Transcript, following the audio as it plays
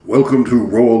Welcome to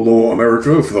Raw Law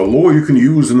America, for the law you can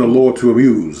use and the law to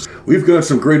amuse. We've got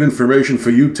some great information for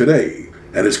you today,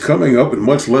 and it's coming up in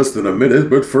much less than a minute,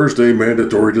 but first a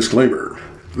mandatory disclaimer.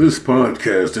 This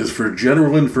podcast is for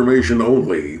general information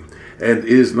only, and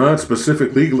is not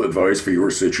specific legal advice for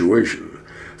your situation.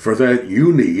 For that,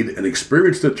 you need an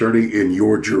experienced attorney in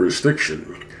your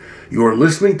jurisdiction. Your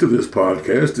listening to this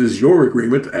podcast is your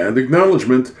agreement and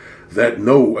acknowledgement that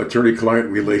no attorney-client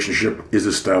relationship is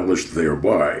established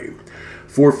thereby.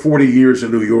 For 40 years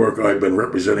in New York, I've been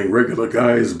representing regular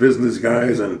guys, business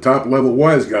guys, and top-level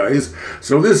wise guys,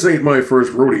 so this ain't my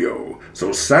first rodeo.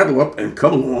 So saddle up and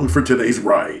come along for today's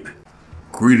ride.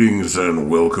 Greetings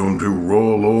and welcome to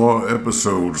Raw Law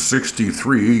episode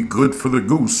 63, Good for the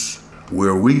Goose,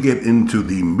 where we get into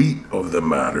the meat of the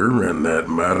matter, and that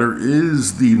matter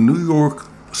is the New York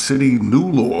City new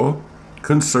law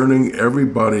concerning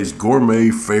everybody's gourmet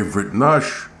favorite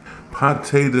nosh,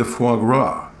 pâté de foie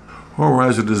gras, or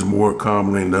as it is more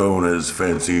commonly known as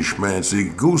fancy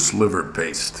schmancy goose liver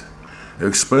paste.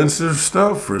 Expensive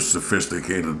stuff for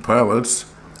sophisticated palates.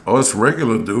 Us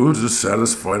regular dudes is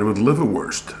satisfied with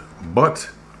liverwurst. But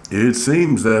it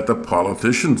seems that the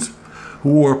politicians,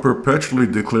 who are perpetually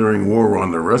declaring war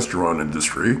on the restaurant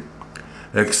industry,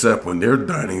 except when they're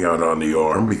dining out on the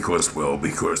arm because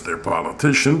they're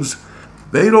politicians,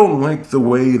 they don't like the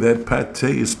way that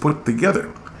pâté is put together.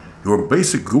 Your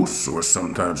basic goose, or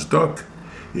sometimes duck,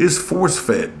 is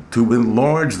force-fed to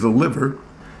enlarge the liver,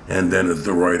 and then at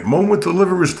the right moment the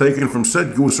liver is taken from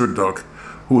said goose or duck,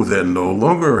 who then no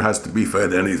longer has to be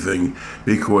fed anything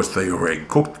because they are a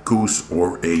cooked goose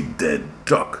or a dead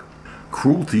duck.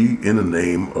 Cruelty in the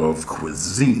name of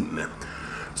cuisine.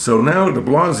 So now de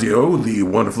Blasio, the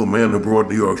wonderful man who brought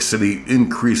New York City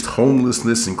increased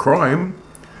homelessness and crime,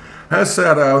 has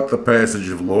sat out the passage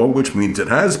of law, which means it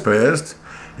has passed,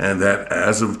 and that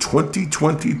as of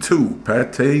 2022,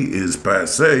 pâté is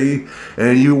passé,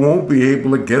 and you won't be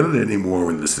able to get it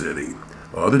anymore in the city.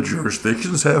 Other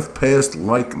jurisdictions have passed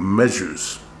like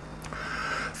measures.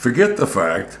 Forget the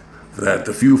fact that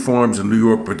the few farms in New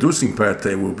York producing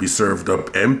pâté will be served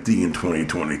up empty in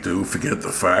 2022. Forget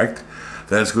the fact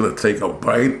that it's going to take a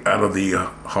bite out of the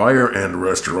higher-end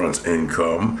restaurants'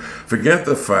 income. Forget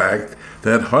the fact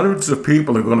that hundreds of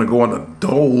people are going to go on a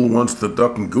dole once the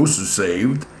duck and goose is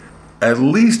saved. At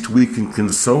least we can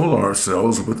console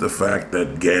ourselves with the fact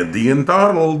that Gandhi and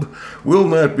Donald will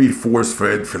not be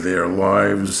force-fed for their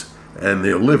lives and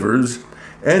their livers,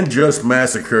 and just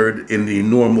massacred in the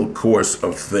normal course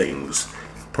of things.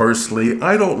 Personally,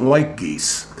 I don't like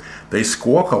geese. They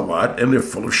squawk a lot and they're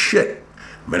full of shit.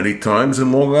 Many times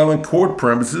in Long Island court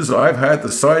premises, I've had to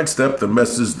sidestep the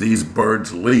messes these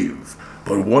birds leave.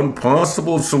 But one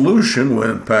possible solution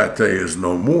when pâté is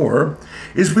no more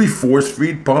is we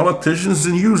force-feed politicians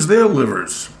and use their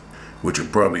livers, which are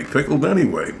probably pickled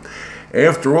anyway.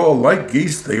 After all, like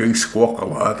geese, they squawk a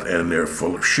lot and they're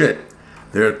full of shit.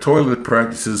 Their toilet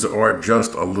practices are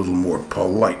just a little more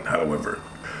polite, however.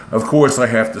 Of course, I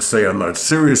have to say I'm not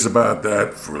serious about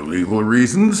that for legal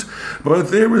reasons, but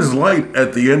there is light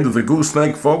at the end of the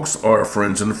gooseneck, folks. Our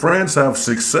friends in France have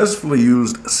successfully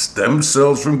used stem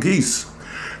cells from geese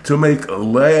to make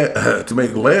lab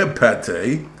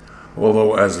pâté,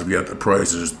 although as of yet the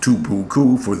price is too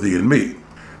beaucoup for thee and me.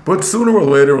 But sooner or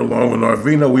later, along with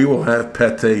Arvina, we will have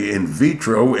pâté in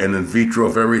vitro and in vitro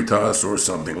veritas or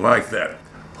something like that.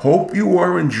 Hope you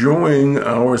are enjoying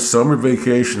our summer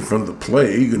vacation from the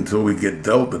plague until we get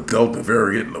dealt the Delta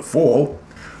variant in the fall.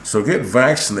 So get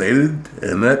vaccinated,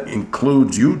 and that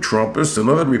includes you Trumpists and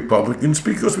other Republicans,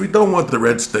 because we don't want the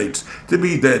red states to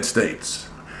be dead states.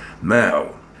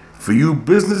 Now, for you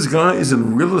business guys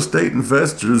and real estate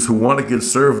investors who want to get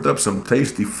served up some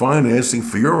tasty financing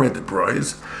for your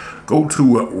enterprise, go to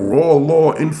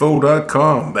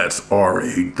rawlawinfo.com, that's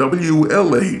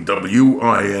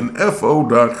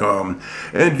rawlawinfo.com,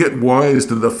 and get wise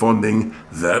to the funding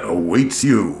that awaits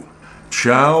you.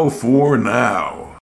 Ciao for now.